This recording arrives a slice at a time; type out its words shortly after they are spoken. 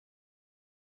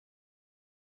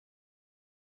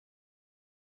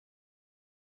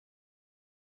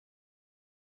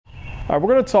We're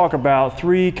going to talk about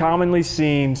 3 commonly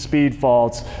seen speed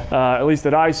faults, at least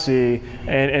that I see,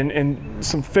 and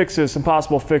some fixes, some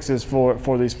possible fixes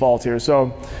for these faults here.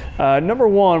 So number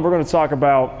 1, we're going to talk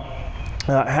about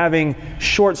having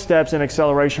short steps in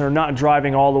acceleration or not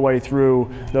driving all the way through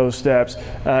those steps.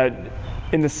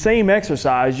 In the same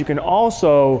exercise, you can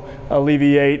also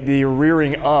alleviate the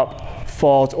rearing up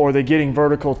fault or the getting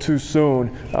vertical too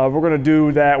soon. We're going to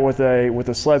do that with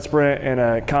a sled sprint and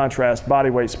a contrast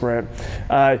bodyweight sprint.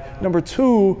 Number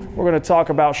 2, we're going to talk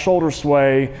about shoulder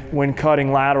sway when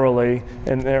cutting laterally,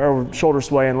 or shoulder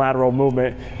sway and lateral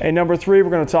movement. And number 3, we're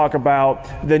going to talk about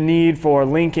the need for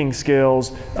linking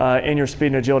skills in your speed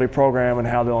and agility program and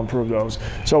how they'll improve those.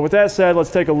 So with that said,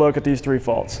 let's take a look at these 3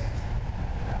 faults.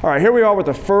 All right, here we are with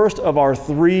the first of our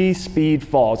 3 speed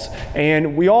faults.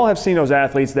 And we all have seen those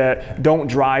athletes that don't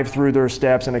drive through their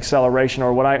steps and acceleration,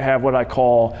 or what I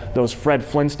call those Fred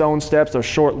Flintstone steps, those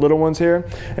short little ones here.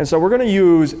 And so we're going to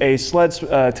use a sled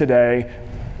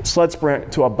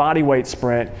sprint to a bodyweight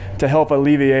sprint to help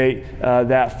alleviate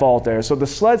that fault there. So the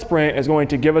sled sprint is going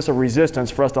to give us a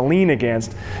resistance for us to lean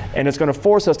against, and it's going to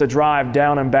force us to drive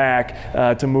down and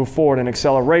back to move forward in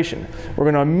acceleration. We're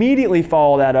going to immediately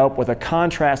follow that up with a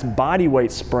contrast bodyweight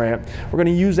sprint. We're going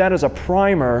to use that as a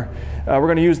primer. We're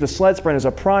going to use the sled sprint as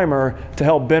a primer to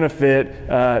help benefit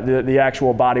the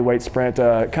actual bodyweight sprint,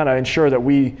 kind of ensure that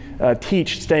we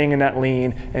teach staying in that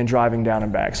lean and driving down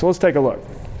and back. So let's take a look.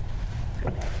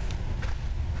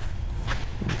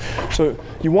 So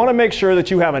you want to make sure that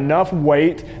you have enough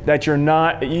weight that you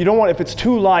don't want, if it's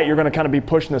too light, you're going to kind of be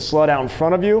pushing the sled out in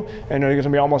front of you, and it's going to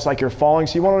be almost like you're falling.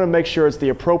 So you want to make sure it's the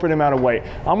appropriate amount of weight.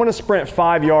 I'm going to sprint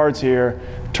 5 yards here,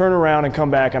 turn around and come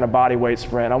back on a body weight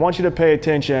sprint. I want you to pay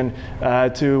attention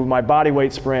to my body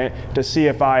weight sprint to see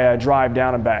if I drive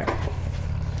down and back.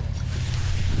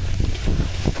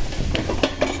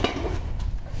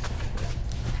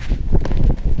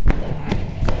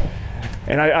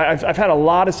 And I've had a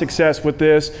lot of success with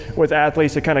this, with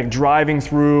athletes that kind of driving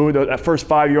through that first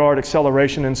 5-yard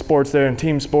acceleration in sports there, in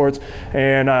team sports.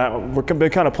 And we've been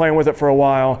kind of playing with it for a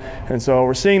while. And so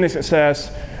we're seeing the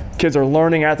success. Kids are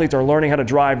learning, athletes are learning how to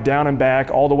drive down and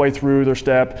back all the way through their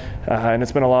step. And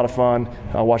it's been a lot of fun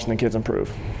watching the kids improve.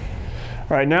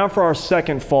 All right, now for our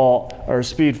second fault, or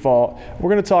speed fault, we're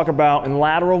going to talk about in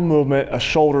lateral movement, a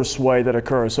shoulder sway that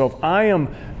occurs. So if I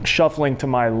am shuffling to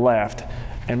my left,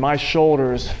 and my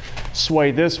shoulders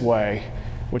sway this way,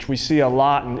 which we see a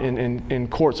lot in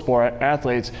court sport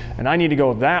athletes, and I need to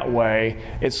go that way,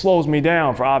 it slows me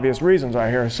down for obvious reasons right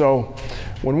here. So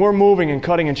when we're moving and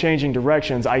cutting and changing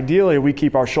directions, ideally we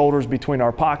keep our shoulders between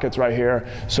our pockets right here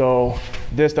so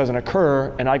this doesn't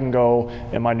occur and I can go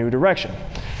in my new direction.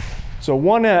 So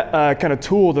one kind of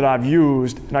tool that I've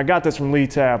used, and I got this from Lee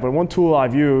Tabb, but one tool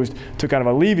I've used to kind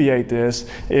of alleviate this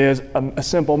is a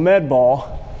simple med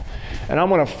ball. And I'm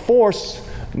going to force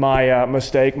my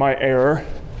mistake, my error,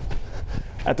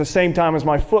 at the same time as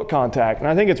my foot contact. And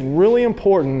I think it's really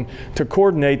important to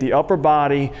coordinate the upper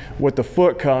body with the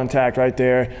foot contact right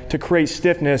there to create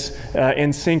stiffness in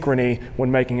synchrony when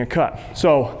making a cut.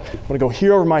 So I'm going to go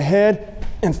here over my head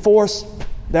and force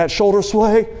that shoulder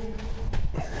sway.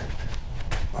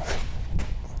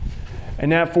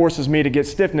 And that forces me to get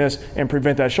stiffness and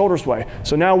prevent that shoulder sway.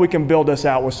 So now we can build this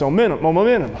out with some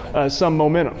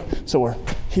momentum. So we're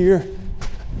here,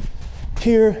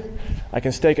 here. I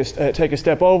can take a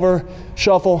step over,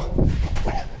 shuffle,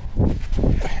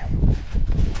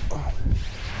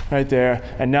 right there.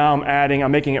 And now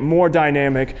I'm making it more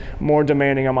dynamic, more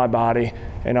demanding on my body,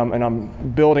 and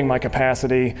I'm building my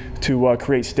capacity to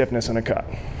create stiffness in a cut.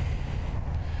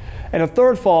 And a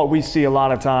third fault we see a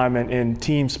lot of time in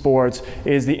team sports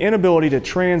is the inability to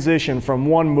transition from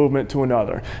one movement to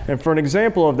another. And for an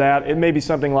example of that, it may be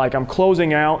something like I'm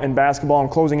closing out in basketball, I'm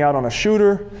closing out on a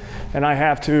shooter, and I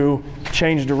have to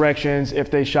change directions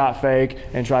if they shot fake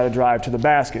and try to drive to the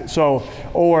basket. So,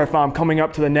 or if I'm coming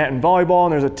up to the net in volleyball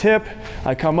and there's a tip,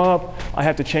 I come up, I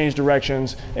have to change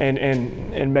directions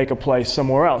and make a play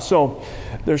somewhere else. So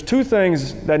there's 2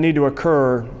 things that need to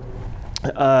occur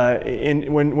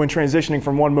when transitioning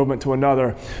from one movement to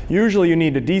another. Usually you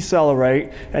need to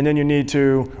decelerate and then you need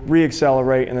to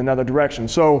reaccelerate in another direction.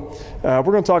 So we're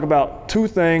going to talk about 2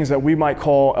 things that we might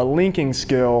call a linking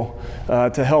skill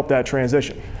to help that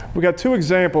transition. We've got 2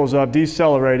 examples of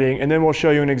decelerating, and then we'll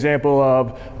show you an example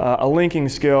of a linking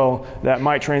skill that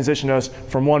might transition us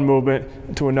from one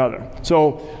movement to another.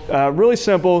 So really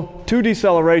simple, 2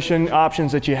 deceleration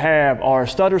options that you have are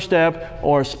stutter step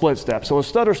or split step. So a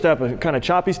stutter step is kind of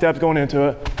choppy steps going into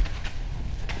it,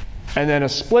 and then a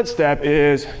split step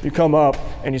is you come up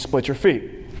and you split your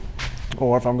feet.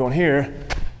 Or if I'm going here,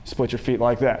 split your feet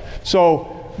like that.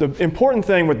 So the important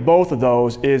thing with both of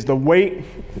those is the weight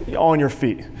on your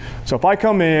feet. So if I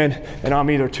come in and I'm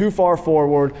either too far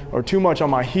forward or too much on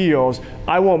my heels,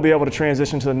 I won't be able to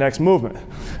transition to the next movement.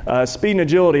 Speed and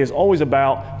agility is always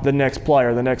about the next play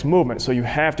or the next movement, so you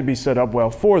have to be set up well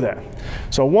for that.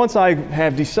 So once I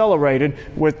have decelerated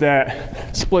with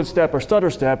that split step or stutter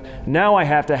step, now I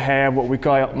have to have what we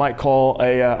might call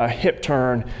a hip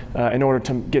turn in order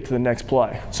to get to the next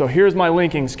play. So here's my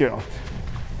linking skill.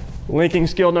 Linking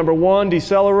skill number 1,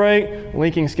 decelerate.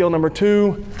 Linking skill number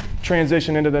 2,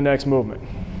 transition into the next movement.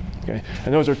 Okay?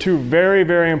 And those are two very,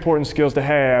 very important skills to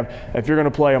have if you're going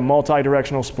to play a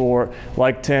multi-directional sport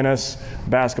like tennis,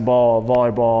 basketball,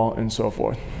 volleyball, and so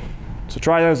forth. So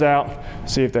try those out,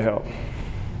 see if they help.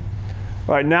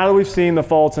 All right, now that we've seen the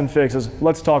faults and fixes,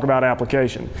 let's talk about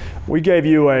application. We gave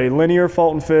you a linear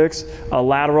fault and fix, a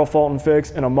lateral fault and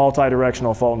fix, and a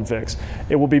multi-directional fault and fix.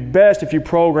 It will be best if you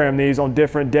program these on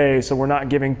different days so we're not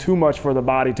giving too much for the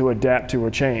body to adapt to or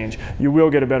change. You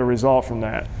will get a better result from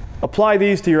that. Apply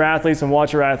these to your athletes and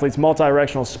watch your athletes'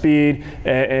 multi-directional speed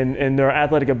and their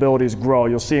athletic abilities grow.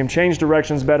 You'll see them change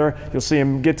directions better. You'll see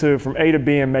them get from A to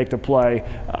B and make the play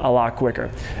a lot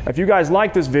quicker. If you guys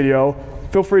like this video,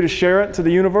 feel free to share it to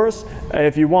the universe.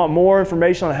 If you want more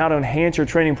information on how to enhance your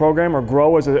training program or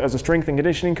grow as a strength and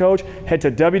conditioning coach, head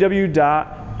to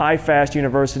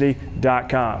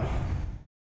www.ifastuniversity.com.